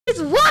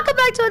guys, welcome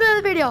back to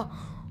another video.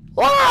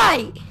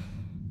 Why?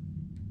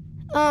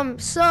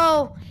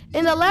 So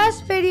in the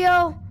last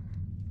video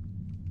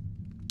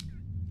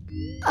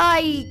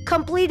I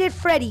completed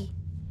Freddy.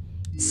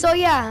 So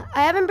yeah,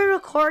 I haven't been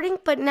recording,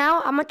 but now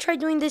I'm gonna try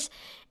doing this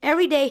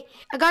every day.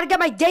 I gotta get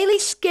my daily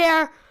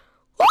scare.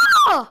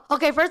 Oh!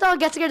 Okay, first I'll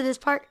get scared of this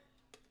part.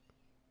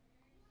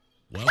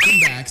 Welcome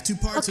back to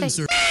Parts and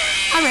Service.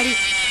 I'm ready.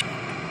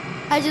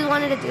 I just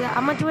wanted to do that.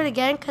 I'm gonna do it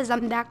again because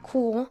I'm that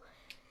cool.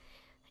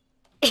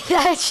 It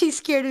actually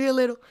scared me a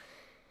little.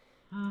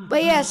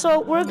 But yeah, so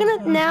we're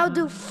gonna now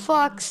do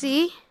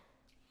Foxy.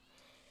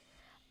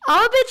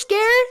 I'm a bit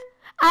scared.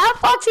 I have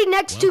Foxy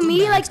next to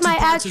me, like my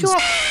actual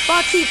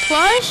Foxy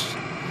plush.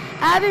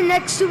 I have him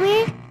next to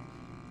me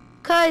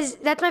because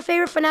that's my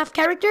favorite FNAF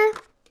character.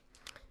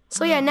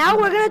 So yeah, now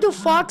we're gonna do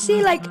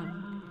Foxy. Like,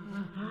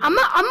 I'm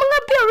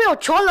gonna be a real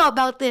cholo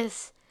about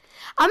this.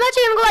 I'm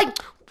actually gonna go like,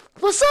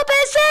 "What's up,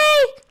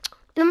 SA?"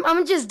 And I'm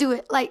gonna just do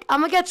it. Like,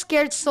 I'm gonna get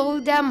scared so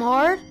damn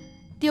hard.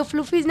 Theo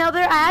Floofy's now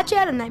there. I actually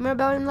had a nightmare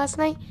about him last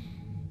night.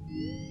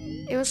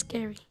 It was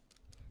scary.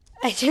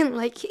 I didn't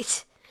like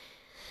it.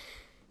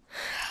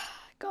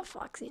 Got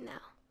Foxy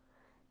now.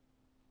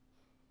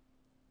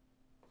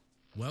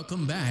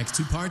 Welcome back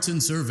to Parts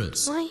and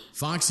Service. Why?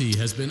 Foxy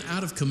has been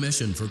out of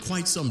commission for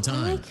quite some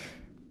time.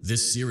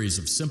 This series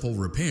of simple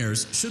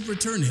repairs should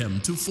return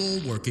him to full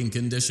working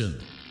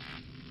condition.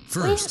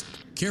 First,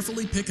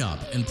 carefully pick up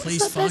and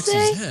place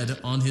Foxy's head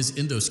on his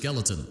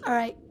endoskeleton.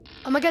 Alright,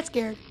 I'm gonna get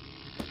scared.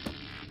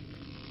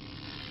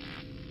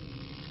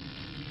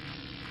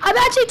 I'm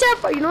actually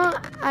terrified. You know,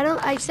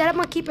 I said I'm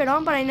gonna keep it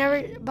on, but I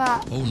never,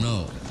 Oh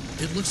no,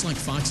 it looks like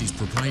Foxy's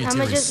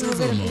proprietary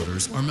servo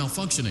motors are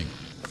malfunctioning.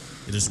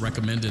 It is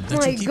recommended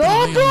that you keep an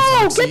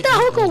eye on Foxy get that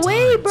hook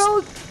away,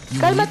 bro.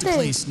 You will need to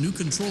place new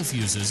control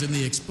fuses in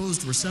the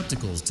exposed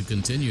receptacles to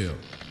continue.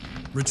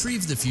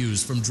 Retrieve the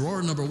fuse from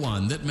drawer number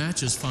 1 that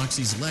matches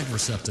Foxy's leg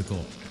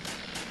receptacle.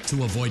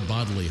 To avoid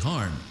bodily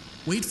harm,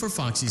 wait for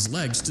Foxy's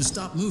legs to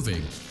stop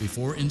moving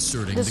before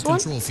inserting the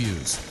control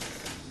fuse.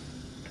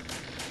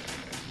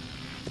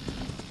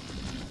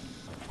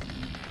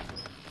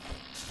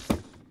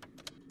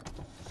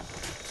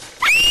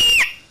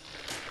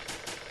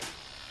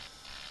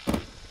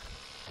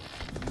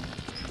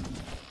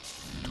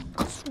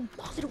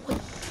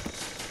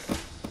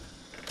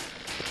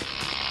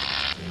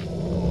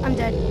 I'm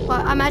dead.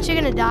 Well, I'm actually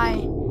gonna die.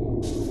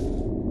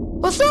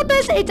 What's up,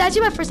 this? It's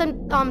actually my first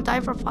time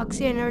dying for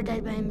Foxy. I never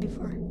died by him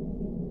before.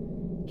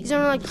 He's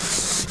only like,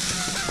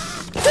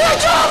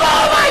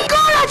 oh my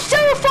god, that's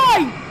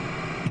terrifying!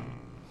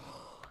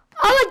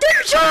 I'm like,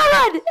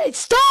 dude,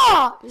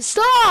 stop!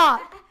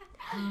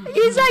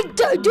 He's like,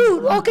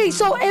 dude, okay,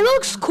 so it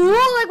looks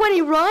cool, like when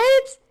he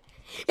runs.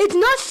 It's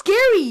not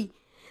scary.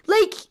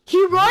 Like,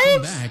 he runs.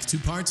 Welcome back to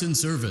Parts and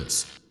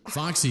Service.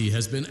 Foxy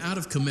has been out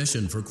of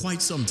commission for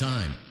quite some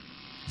time.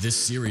 This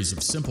series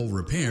of simple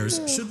repairs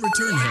should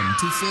return him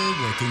to full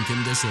working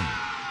condition.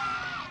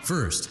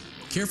 First,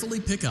 carefully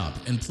pick up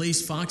and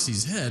place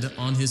Foxy's head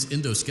on his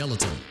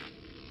endoskeleton.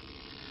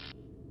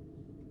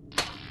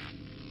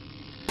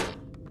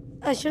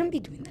 I shouldn't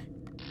be doing that.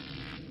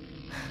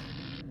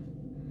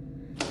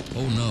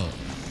 Oh no,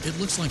 it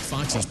looks like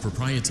Foxy's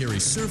proprietary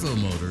servo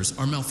motors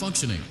are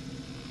malfunctioning.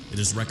 It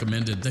is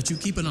recommended that you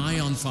keep an eye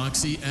on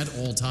Foxy at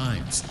all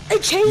times.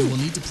 You will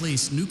need to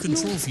place new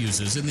control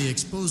fuses in the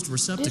exposed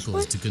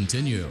receptacles to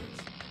continue.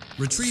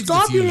 Retrieve the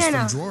fuse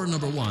from drawer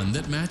number 1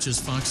 that matches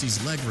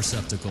Foxy's leg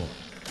receptacle.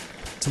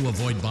 To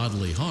avoid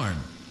bodily harm,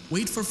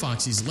 wait for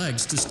Foxy's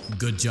legs to...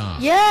 Good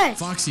job. Yes.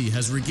 Foxy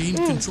has regained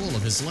control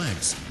of his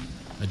legs.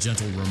 A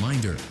gentle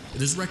reminder,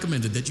 it is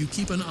recommended that you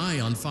keep an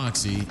eye on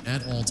Foxy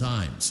at all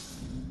times.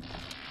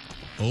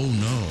 Oh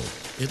no.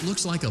 It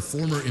looks like a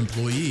former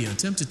employee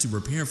attempted to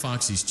repair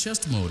Foxy's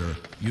chest motor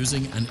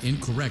using an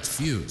incorrect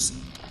fuse.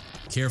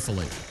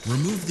 Carefully,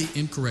 remove the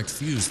incorrect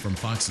fuse from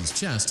Foxy's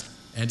chest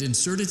and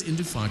insert it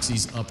into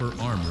Foxy's upper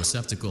arm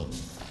receptacle.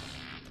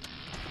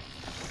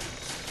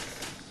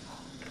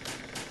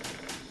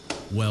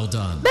 Well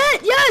done.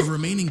 Yes! The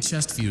remaining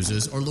chest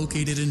fuses are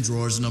located in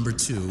drawers number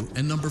 2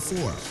 and number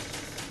 4.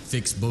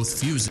 Fix both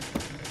fuses.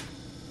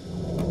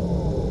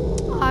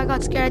 Oh, I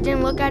got scared. I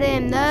didn't look at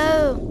him.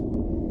 No.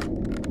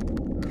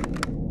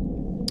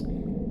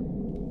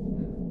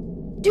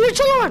 Dude,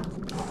 chill on!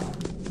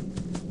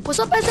 What's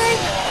up, SA?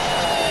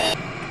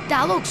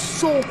 That looks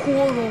so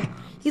cool, though.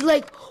 He's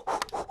like,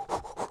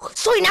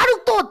 soy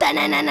Naruto!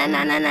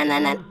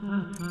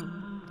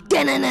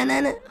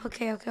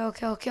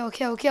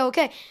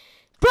 Okay.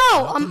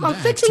 Bro, I'm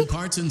fixing...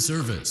 Parts and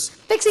Service.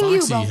 Fixing you,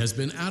 bro. Foxy has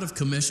been out of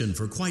commission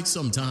for quite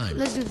some time.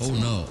 Let's do this. Oh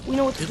no, we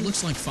know what to do.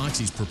 Looks like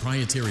Foxy's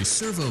proprietary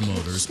servo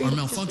motors are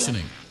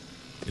malfunctioning.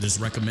 It is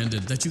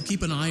recommended that you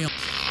keep an eye on...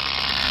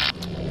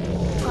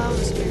 Oh, I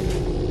was scared.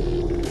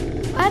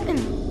 What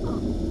happened? Oh.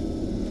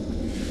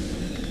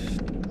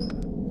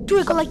 Do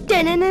it go like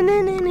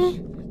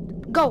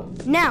go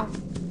now.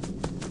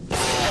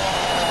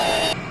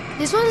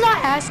 This one's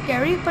not as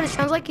scary, but it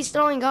sounds like he's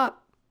throwing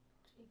up.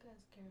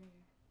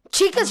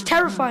 Chica's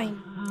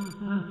terrifying.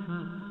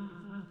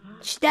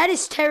 That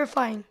is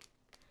terrifying.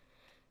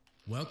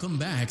 Welcome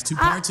back to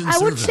Parts and I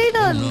would Service. say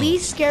the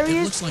least scariest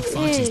It looks like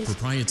Foxy's is,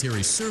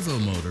 proprietary servo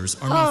motors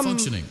are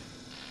malfunctioning.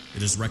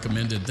 It is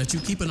recommended that you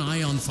keep an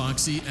eye on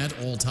Foxy at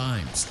all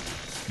times.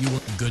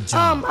 Good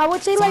job. I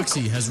would say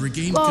Foxy has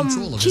regained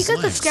control of his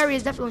Chica's legs. the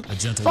scariest, definitely. A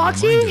gentle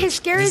Foxy reminder, is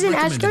scary it and as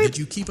recommended scary. that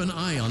you keep an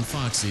eye on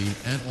Foxy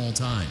at all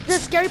times. The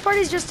scary part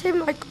is just him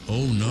like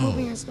Oh no!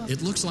 moving and stuff.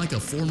 It looks like a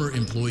former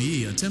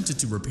employee attempted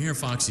to repair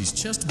Foxy's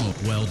chest motor.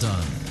 Well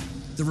done.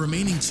 The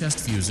remaining chest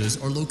fuses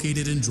are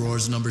located in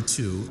drawers number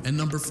 2 and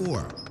number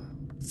 4.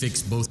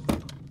 Fix both.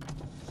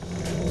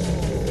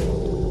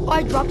 Oh,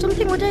 I dropped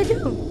something. What did I do?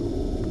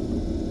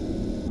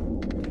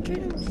 Try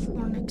number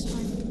 4 next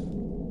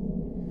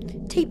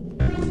time. Tape.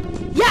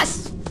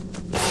 Yes!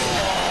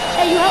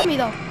 Hey, you helped me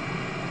though.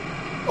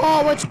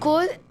 Oh, what's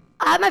cool?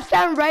 I have my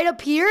fan right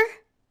up here,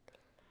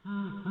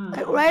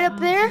 like right up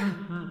there,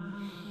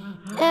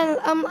 and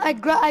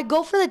I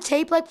go for the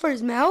tape like for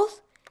his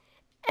mouth,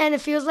 and it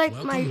feels like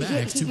Welcome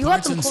back to you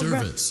have Parts some and cold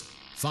breath. Service.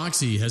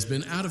 Foxy has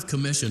been out of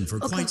commission for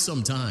quite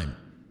some time.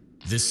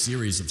 This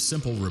series of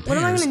simple am I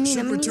repairs gonna need? should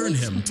I'm gonna return need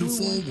him some to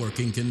blue full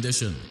working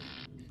condition.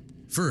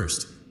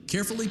 First,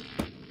 carefully.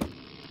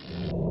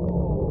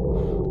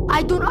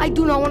 I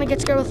do not want to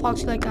get scared with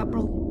Foxy like that,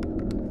 bro.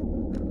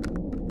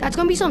 That's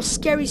gonna be some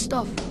scary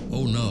stuff.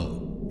 Oh no.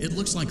 It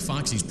looks like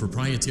Foxy's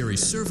proprietary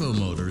servo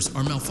motors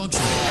are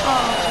malfunctioning.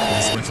 Oh,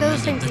 It is okay.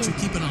 recommended that you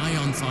keep an eye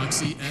on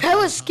Foxy at I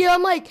was scared.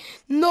 I'm like,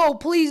 no,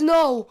 please,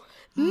 no.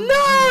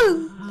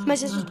 No! My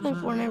sister's playing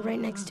Fortnite right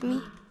next to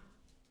me.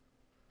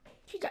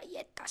 She got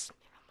yetas.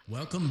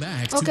 Welcome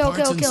back to Okay, Parts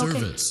okay, and okay, okay.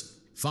 Service.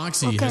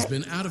 Foxy has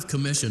been out of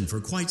commission for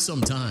quite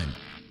some time.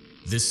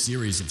 This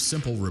series of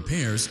simple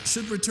repairs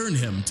should return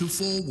him to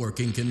full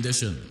working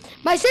condition.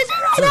 My sister's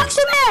right next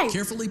to me!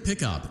 Carefully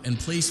pick up and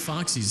place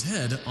Foxy's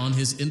head on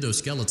his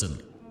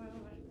endoskeleton.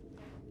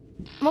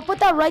 I'm gonna put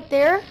that right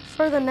there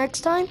for the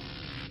next time.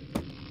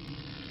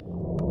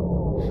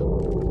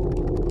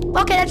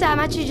 Okay, that's it. I'm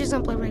actually just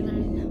gonna play regularly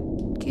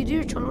now. Can you do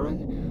your cholo run?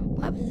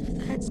 What happens if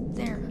the head's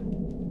there?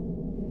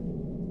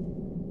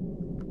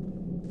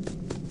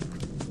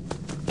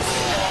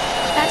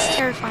 That's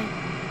terrifying.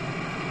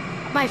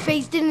 My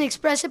face didn't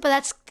express it, but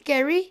that's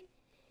scary.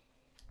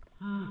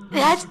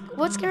 That's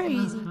what scary are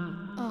you using?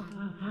 Oh,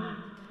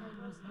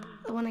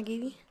 the one I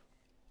gave you.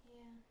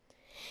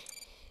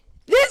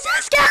 This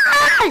is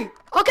scary!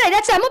 Okay,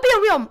 that's it. I'm gonna be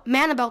a real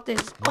man about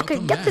this. Okay,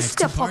 Welcome get this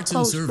back to stuff up Parts and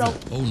close, bro.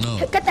 Service. Oh no.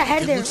 Get the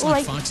head it there. looks like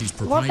Like, Foxy's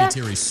you want that?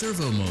 proprietary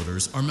servo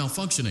motors are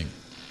malfunctioning.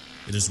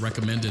 It is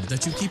recommended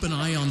that you keep an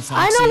eye on I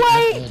Foxy know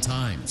why- at all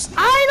times.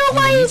 I know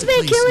why he's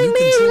been killing me.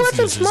 He wants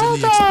some small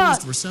the exposed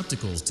talk.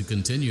 receptacles to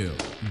continue.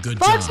 Good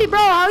Foxy, job. bro,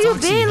 how you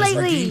Foxy been has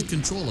lately? regained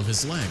control of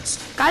his legs.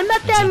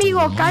 Cálmate, A gentle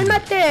amigo, reminder,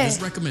 cálmate. It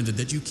is recommended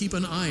that you keep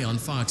an eye on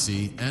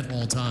Foxy at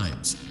all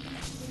times.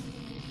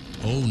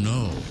 Oh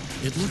no.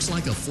 It looks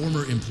like a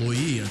former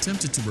employee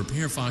attempted to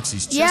repair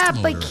Foxy's chest Yeah,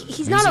 motor but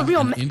he's not a using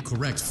real an ma-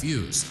 incorrect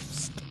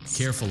fuse.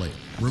 Carefully,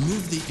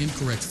 remove the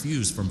incorrect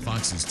fuse from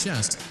Foxy's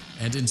chest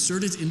and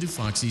insert it into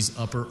Foxy's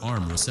upper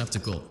arm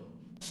receptacle.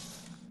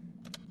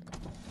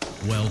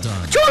 Well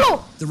done.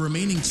 Cholo! The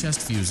remaining chest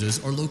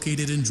fuses are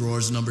located in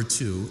drawers number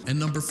 2 and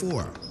number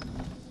 4.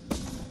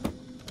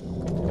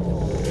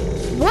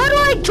 What do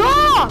I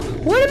drop?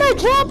 What am I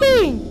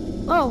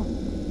dropping? Oh.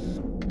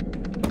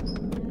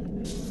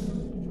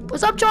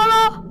 What's up,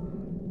 Cholo?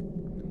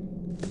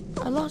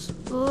 I lost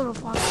little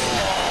Foxy.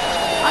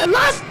 I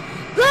lost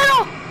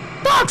little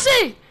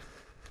Foxy!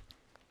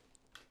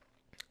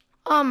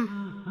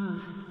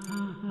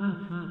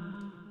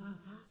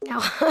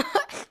 Now.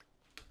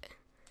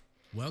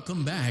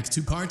 Welcome back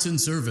to Parts and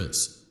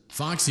Service.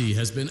 Foxy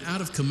has been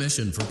out of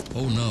commission for...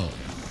 Oh no.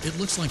 It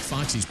looks like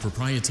Foxy's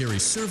proprietary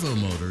servo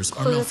motors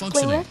are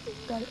malfunctioning.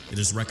 Got it. It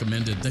is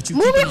recommended that you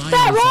Move keep an it, eye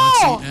fat on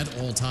roll! Foxy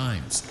at all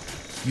times.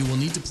 You will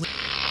need to play...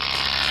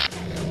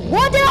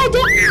 What did I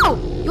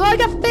do? You all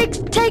got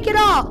fixed. Take it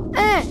off.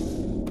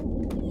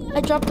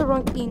 I dropped the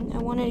wrong thing. I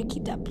wanted to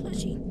keep that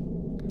plushie.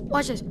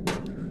 Watch this.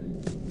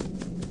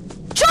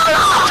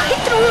 Cholo! He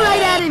threw it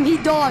right at him. He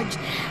dodged.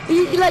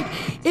 Like,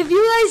 if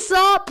you guys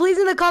saw, please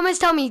in the comments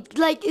tell me.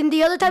 Like, in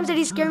the other times that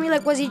he scared me,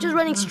 like, was he just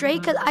running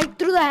straight? Because I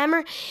threw the hammer,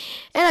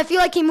 and I feel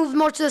like he moved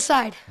more to the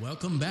side.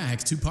 Welcome back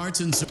to Parts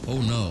and Service. Oh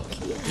no.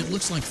 It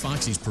looks like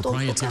Foxy's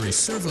proprietary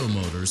servo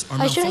motors are malfunctioning.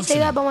 I shouldn't say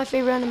that about my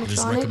favorite It is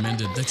animatronic.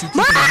 recommended that you keep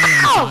an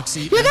eye on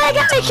Foxy You're at gonna all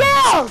get me times.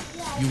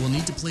 killed! You will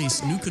need to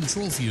place new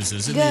control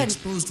fuses in the Good.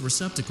 exposed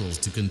receptacles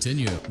to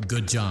continue.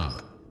 Good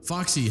job.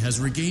 Foxy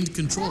has regained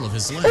control of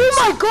his legs.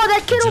 Oh my god,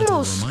 that kid A gentle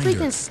almost reminder, freaking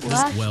this-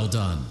 slashed. Well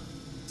done.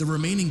 The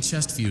remaining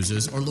chest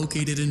fuses are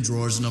located in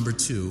drawers number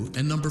 2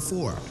 and number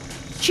 4.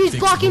 She's Fix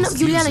blocking, both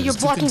Juliana, fuses you're to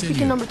blocking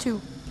continue. freaking number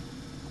 2.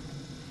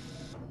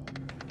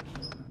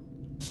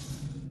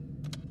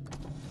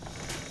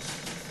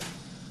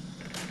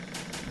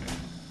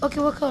 Okay,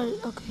 what color?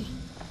 Okay.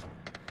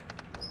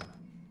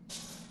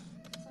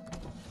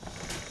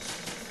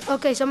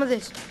 Okay, some of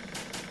this.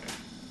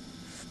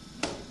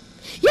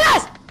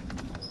 Yes!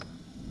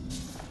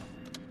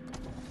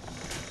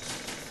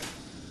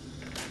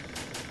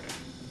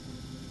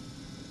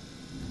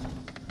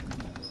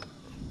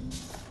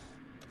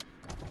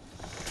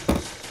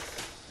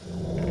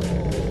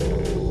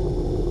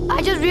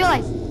 I just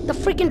realized the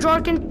freaking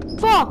drawer can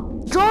fall.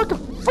 Drawer can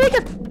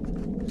freaking.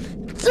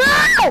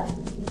 Ah!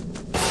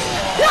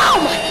 Oh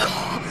my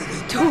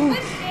god, dude!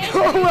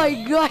 Oh my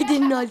god, I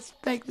did not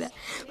expect that.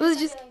 It was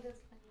just.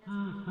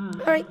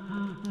 All right.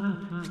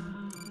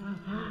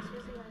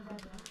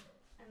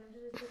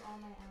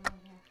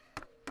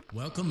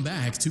 Welcome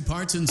back to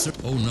Parts and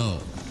Service. Oh no,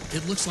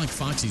 it looks like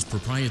Foxy's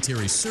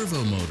proprietary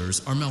servo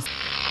motors are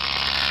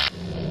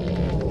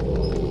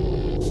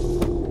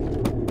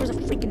Where's a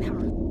freaking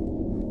hammer?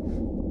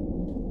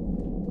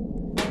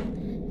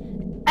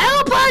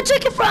 Apple pie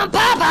chicken from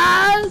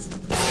Popeyes!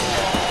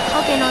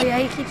 Okay, no, yeah,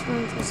 he keeps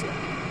moving to this way.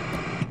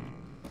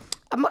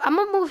 I'm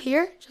gonna move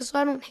here, just so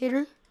I don't hit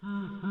her.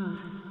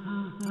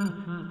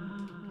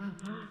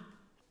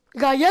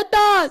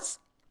 Galletas!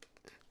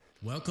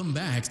 Welcome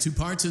back to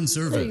Parts and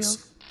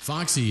Service.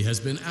 Foxy has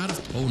been out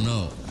of... Oh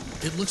no,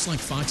 it looks like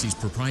Foxy's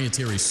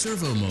proprietary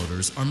servo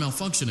motors are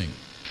malfunctioning.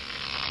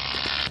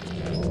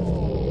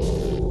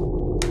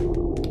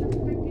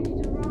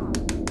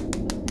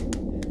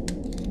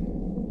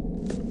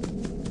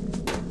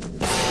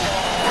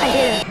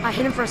 I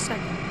hit him for a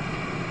second.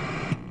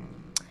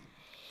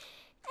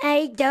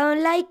 I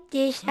don't like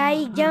this.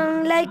 I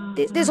don't like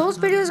this. This whole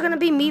video is gonna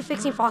be me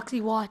fixing Foxy.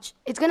 Watch.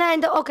 It's gonna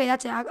end up. Okay,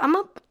 that's it. I'm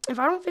up. If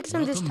I don't fix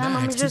him this time,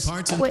 I'm gonna just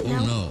quit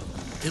now. Oh no!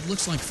 It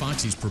looks like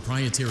Foxy's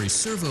proprietary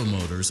servo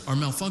motors are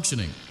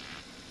malfunctioning.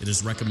 It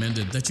is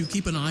recommended that you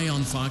keep an eye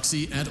on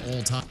Foxy at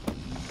all times.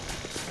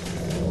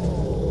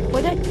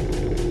 What?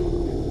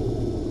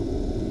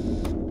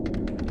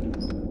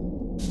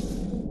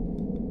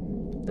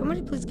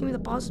 Somebody please give me the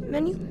pause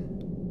menu.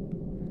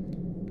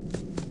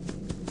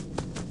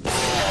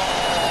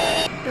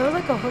 There was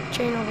like a hook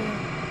chain over there.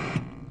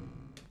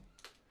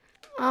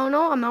 I don't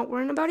know. I'm not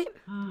worrying about it.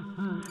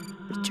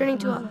 It's turning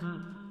to other.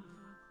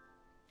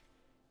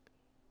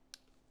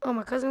 Oh,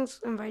 my cousin's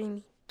inviting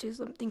me to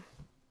something.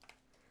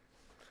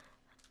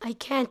 I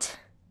can't.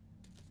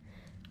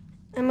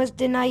 I must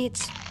deny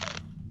it.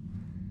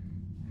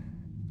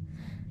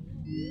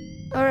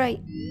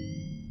 Alright.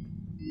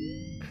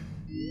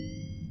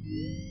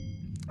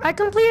 I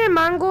completed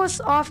Mango's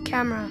off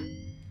camera.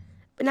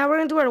 But now we're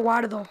gonna do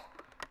Eduardo.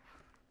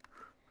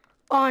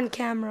 On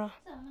camera.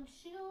 I'm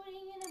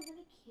shooting and I'm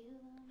gonna kill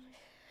him.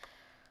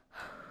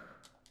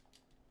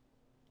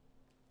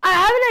 I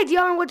have an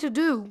idea on what to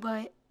do,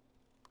 but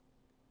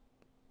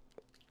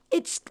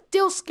it's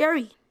still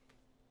scary.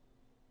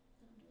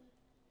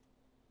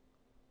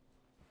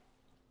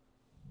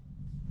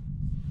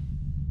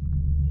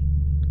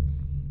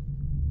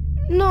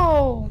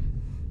 No.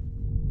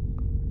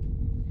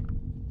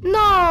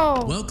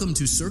 No. Welcome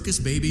to Circus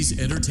Baby's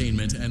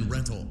Entertainment and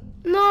Rental.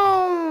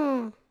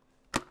 No.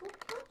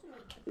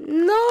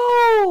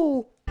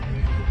 No.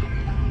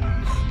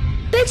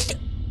 Bitch.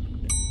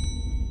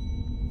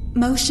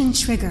 Motion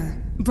trigger.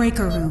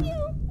 Breaker room.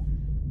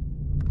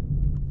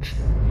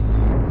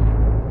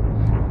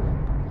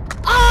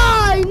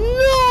 I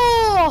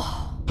know.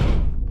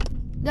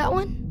 That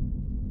one.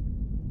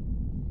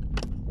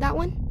 That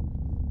one.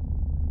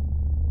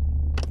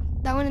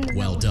 That one in the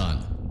Well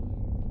done.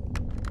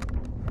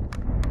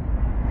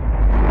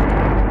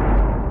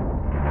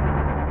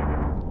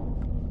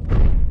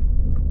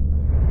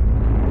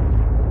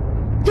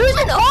 There's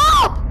an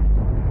up!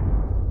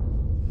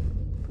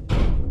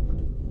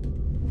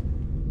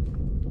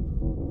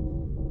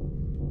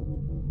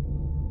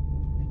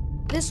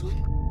 This one?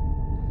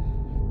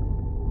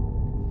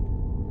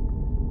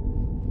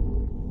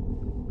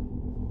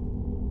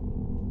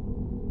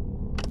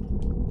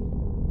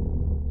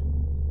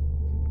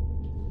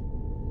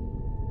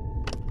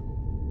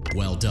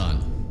 Well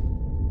done.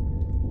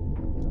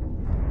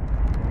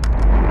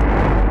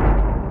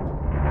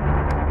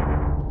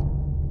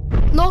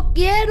 No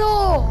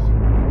quiero.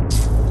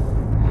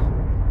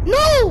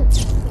 No.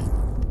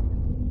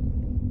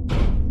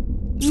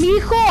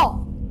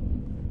 Mijo.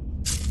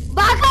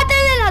 Bájate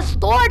de las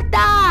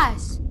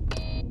tortas.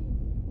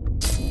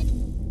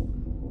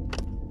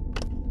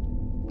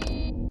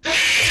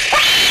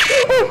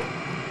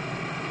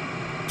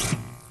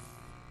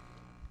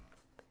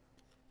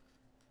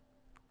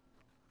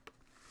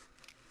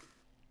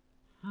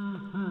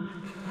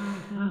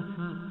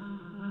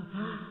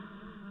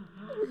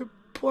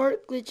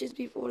 Report glitches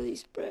before they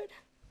spread.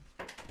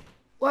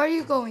 Where are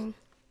you going?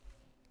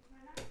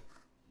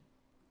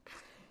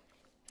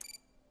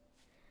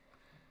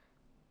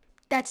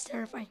 That's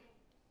terrifying.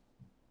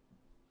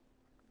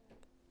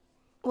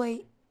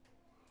 Wait.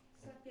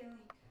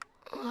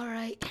 All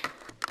right.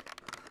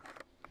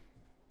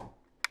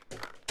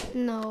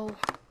 No.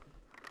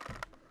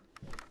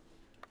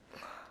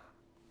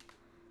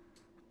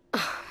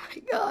 Oh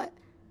my God.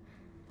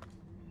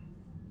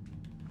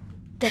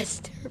 That's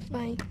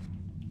terrifying.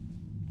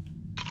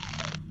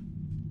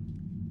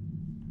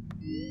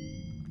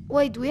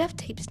 Wait, do we have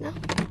tapes now?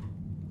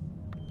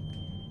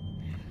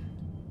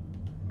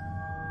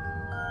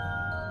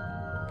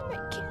 My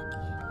candy.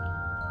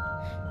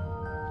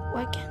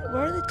 Why can't?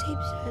 Where are the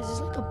tapes? Is this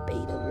like a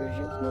beta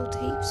version with no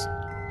tapes?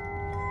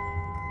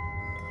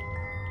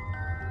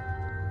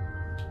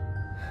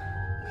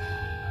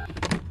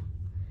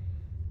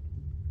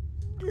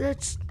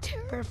 That's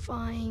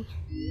terrifying.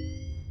 You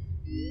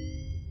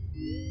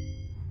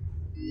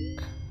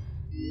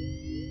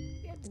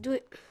have to do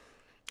it.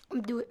 I'm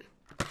gonna do it.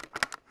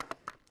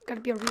 Gotta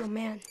be a real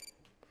man.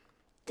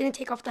 Didn't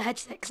take off the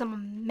headset because I'm a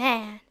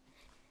man.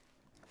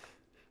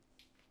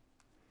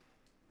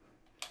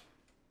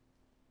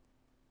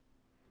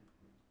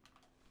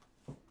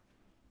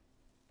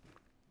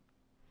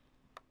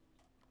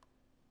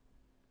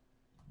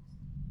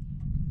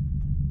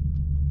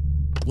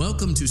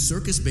 Welcome to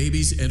Circus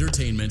Baby's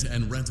Entertainment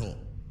and Rental.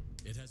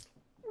 It has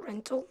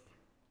Rental?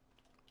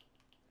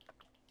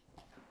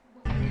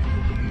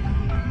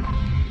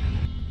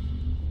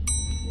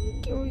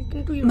 You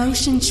can do your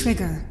Motion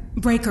trigger.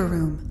 Breaker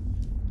room.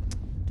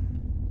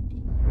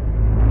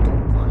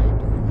 Don't wanna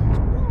do this,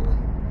 bro.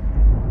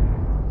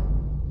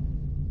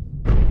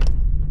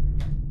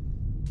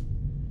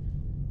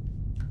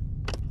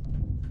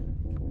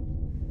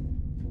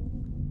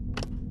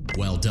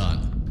 well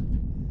done.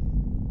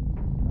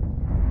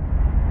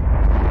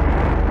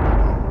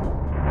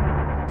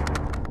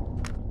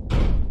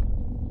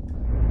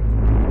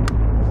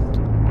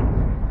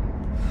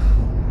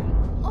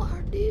 Oh,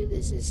 dude,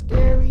 this is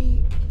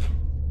scary.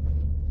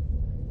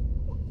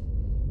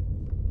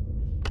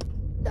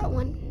 That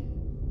one.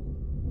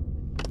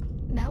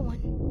 That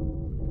one.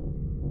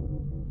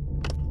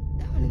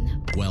 That one and that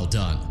one. Well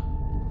done.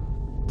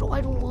 Bro,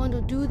 I don't want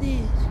to do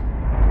this.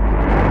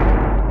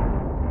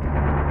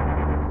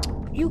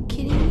 Are you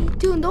kidding me?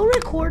 Dude, don't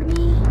record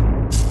me.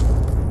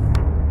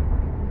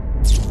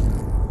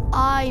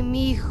 Ay,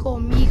 mijo,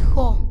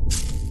 mijo.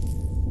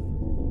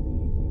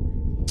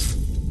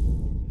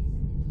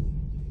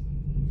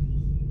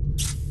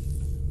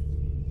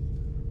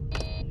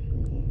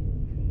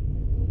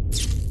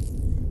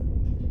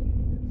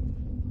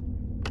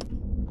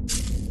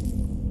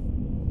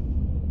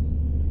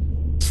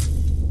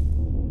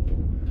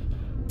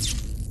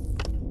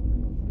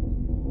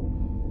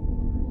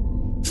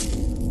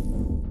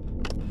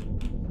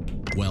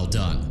 Well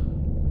done.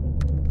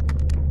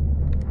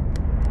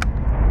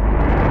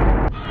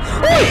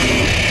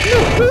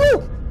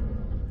 No!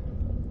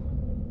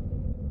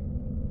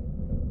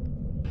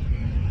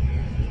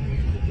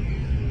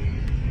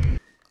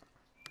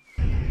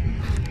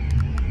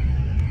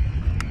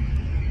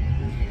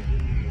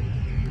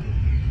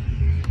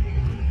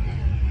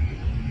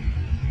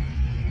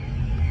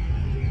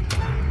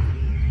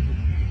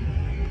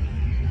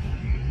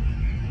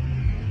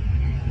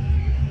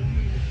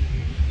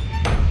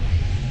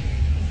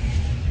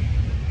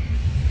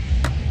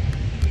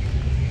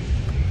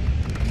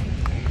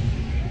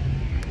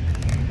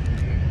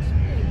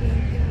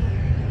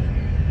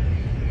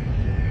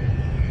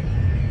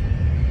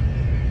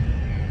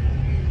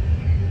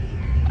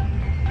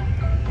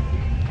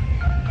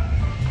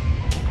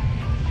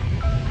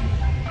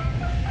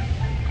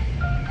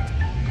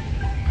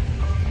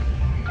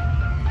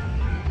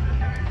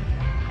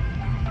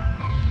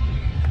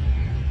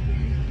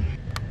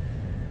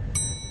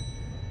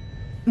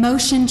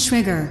 Motion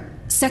trigger.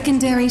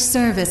 Secondary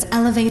service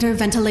elevator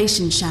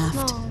ventilation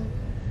shaft. No.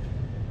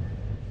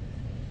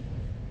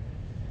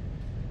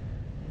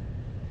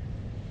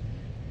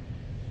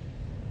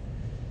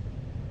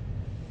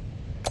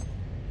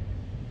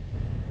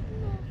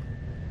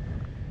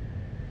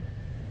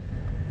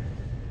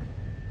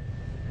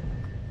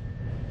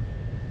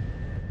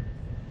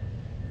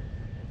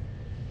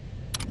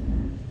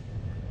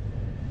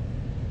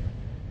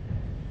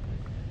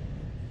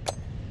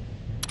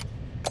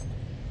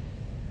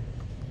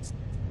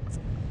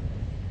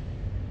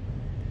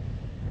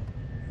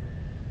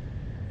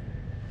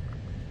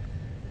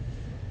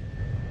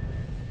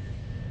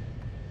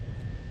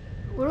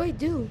 What do I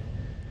do?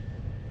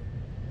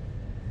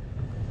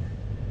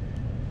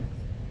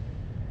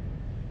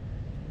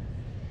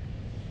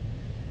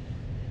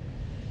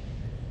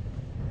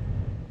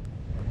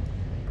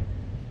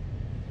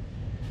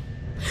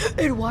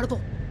 Eduardo,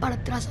 para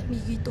atrás,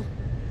 amiguito.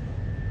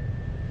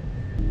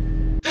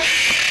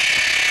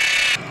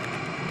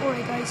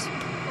 Alright, guys.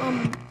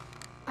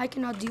 I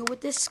cannot deal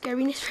with this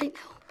scariness right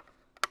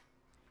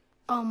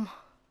now.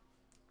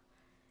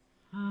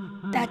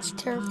 That's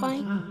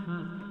terrifying.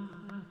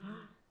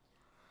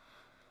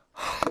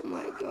 Oh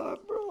my god,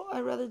 bro.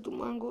 I'd rather do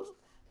mangoes.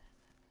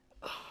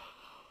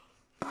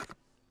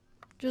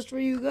 Just for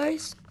you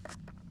guys.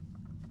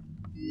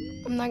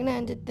 I'm not gonna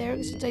end it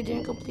there since I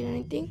didn't complete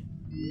anything.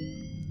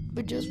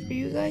 But just for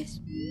you guys,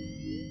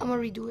 I'm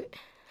gonna redo it.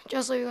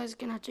 Just so you guys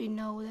can actually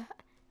know that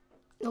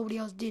nobody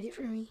else did it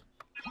for me.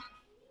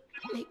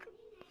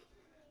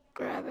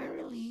 Grab and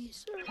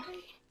release.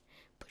 Alright.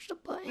 Push the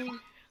button.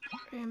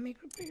 Alright,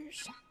 make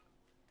repairs.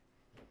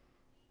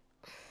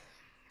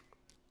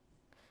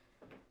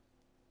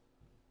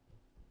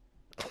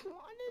 I don't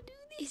wanna do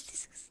this.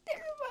 This is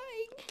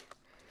terrifying.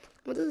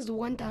 Well, this is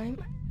one time.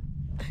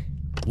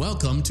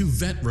 Welcome to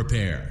Vet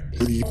Repair.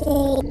 I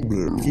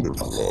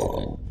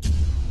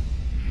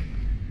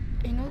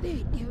know the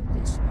idea of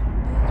this.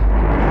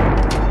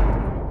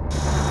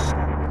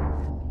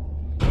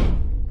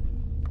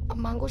 A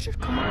mango should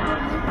come up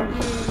from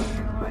there.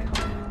 Yeah, alright.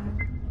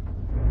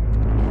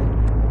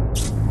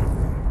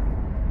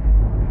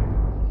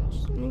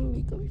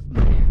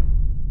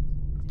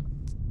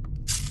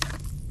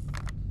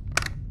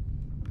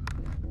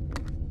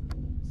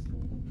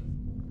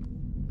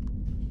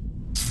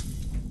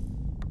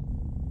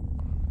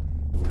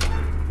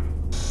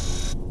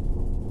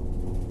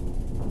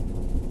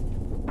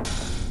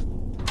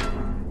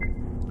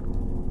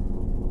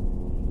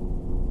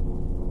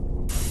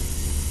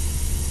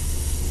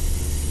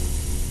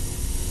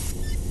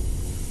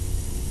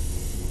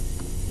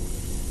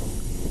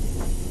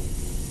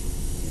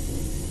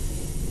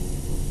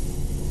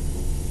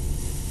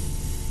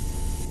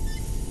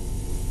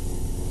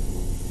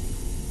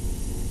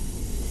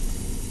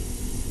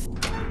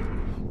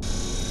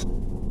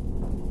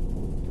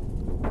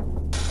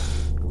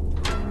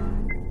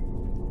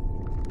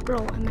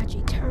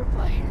 actually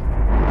terrified.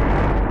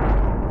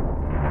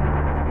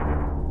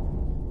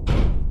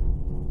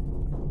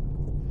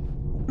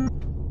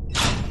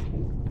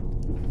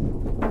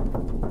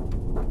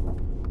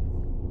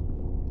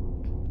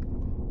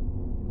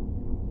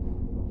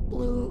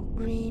 Blue,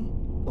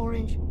 green,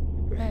 orange,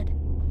 red.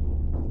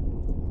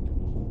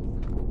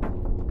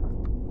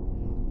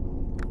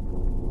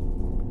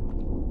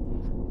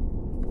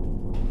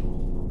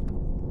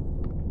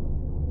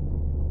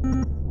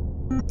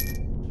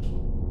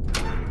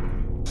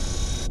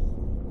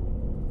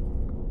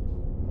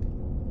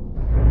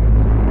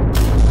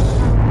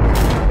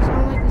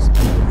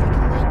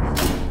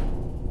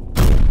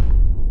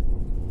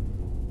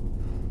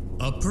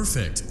 A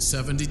perfect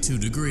 72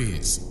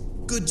 degrees.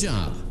 Good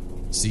job.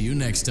 See you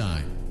next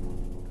time.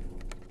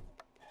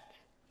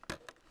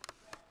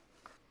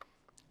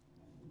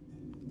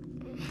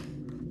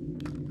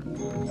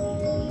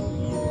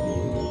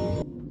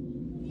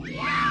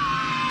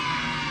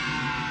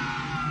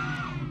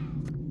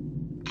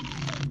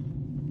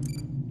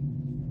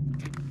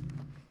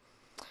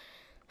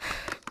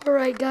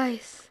 Alright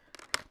guys,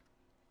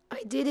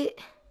 I did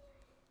it.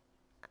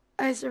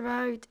 I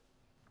survived.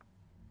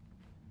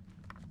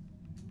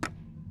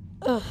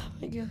 Oh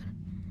my god.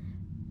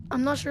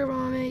 I'm not sure what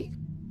I'm gonna make.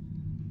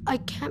 I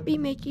can't be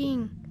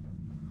making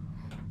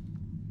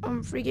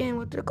freaking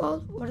what they're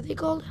called? What are they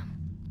called?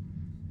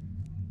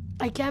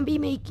 I can't be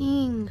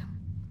making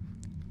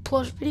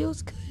plush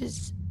videos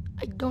because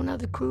I don't have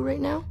the crew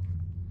right now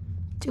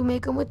to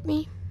make them with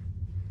me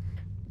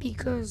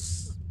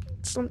because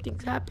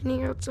something's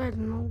happening outside. I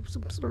don't know,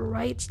 some sort of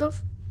riot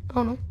stuff. I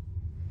don't know.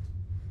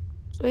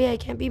 So yeah, I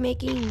can't be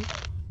making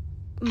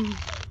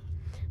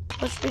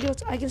plush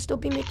videos. I can still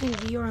be making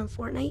VR on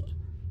Fortnite.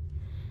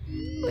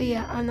 But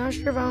yeah, I'm not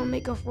sure if I'm gonna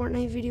make a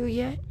Fortnite video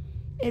yet.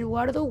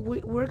 Eduardo,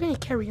 we're gonna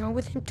carry on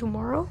with him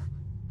tomorrow.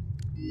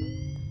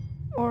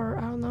 Or,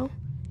 I don't know.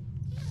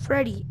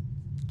 Freddy.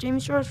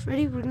 James Charles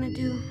Freddy, we're gonna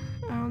do,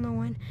 I don't know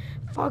when.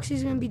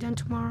 Foxy's gonna be done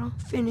tomorrow,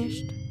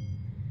 finished.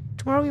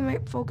 Tomorrow we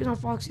might focus on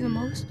Foxy the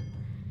most.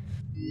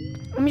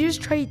 Let me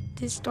just try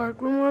this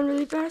dark room one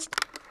really fast.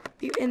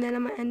 And then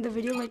I'm gonna end the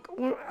video. Like,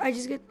 I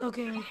just get,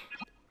 okay.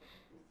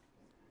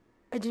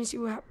 I didn't see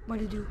what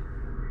to do.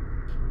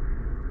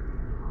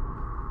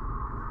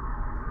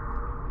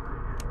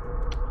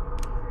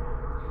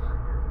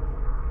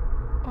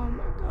 Oh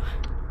my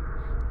god.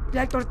 You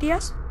like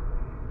tortillas?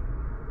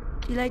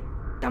 You like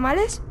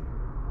tamales?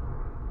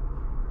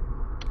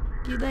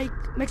 You like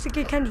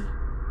Mexican candy?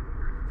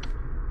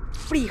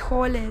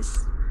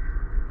 Frijoles.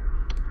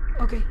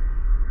 Okay.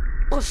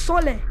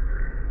 Pozole.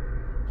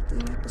 Do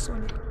you like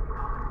pozole?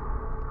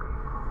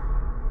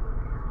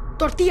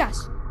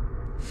 Tortillas.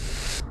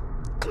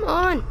 Come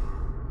on.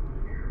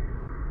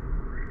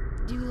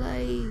 Do you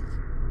like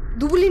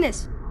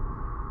dubulines?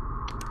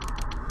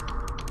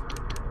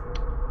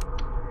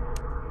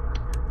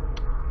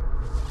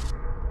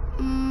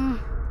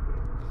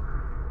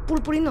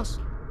 Purpurinos.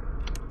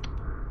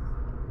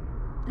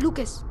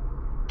 Luques.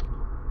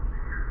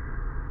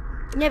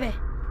 Nieve.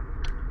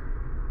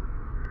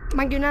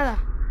 Manguinada.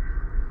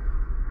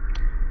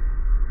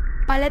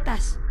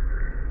 Paletas.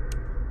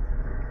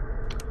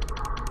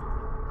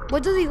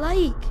 What does he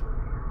like?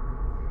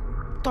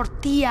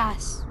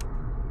 Tortillas.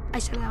 I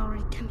said that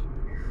already, damn it.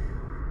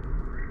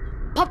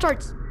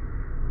 Pop-Tarts.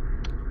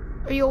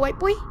 Are you a white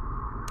boy?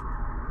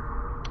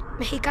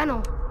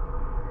 Mexicano.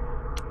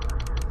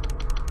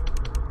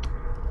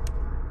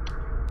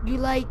 You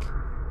like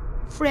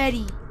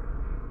Freddy.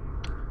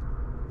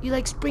 You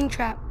like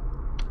Springtrap.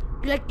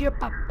 You like your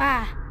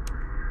papa.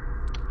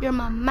 Your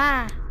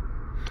mama.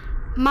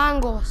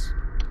 Mangos.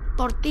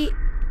 Tortilla.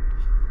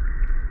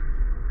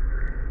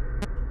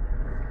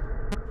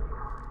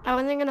 I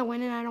wasn't gonna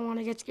win and I don't want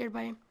to get scared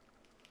by him.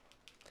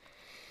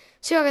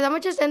 So yeah, guys, I'm gonna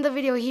just end the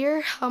video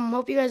here.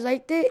 Hope you guys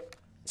liked it.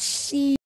 See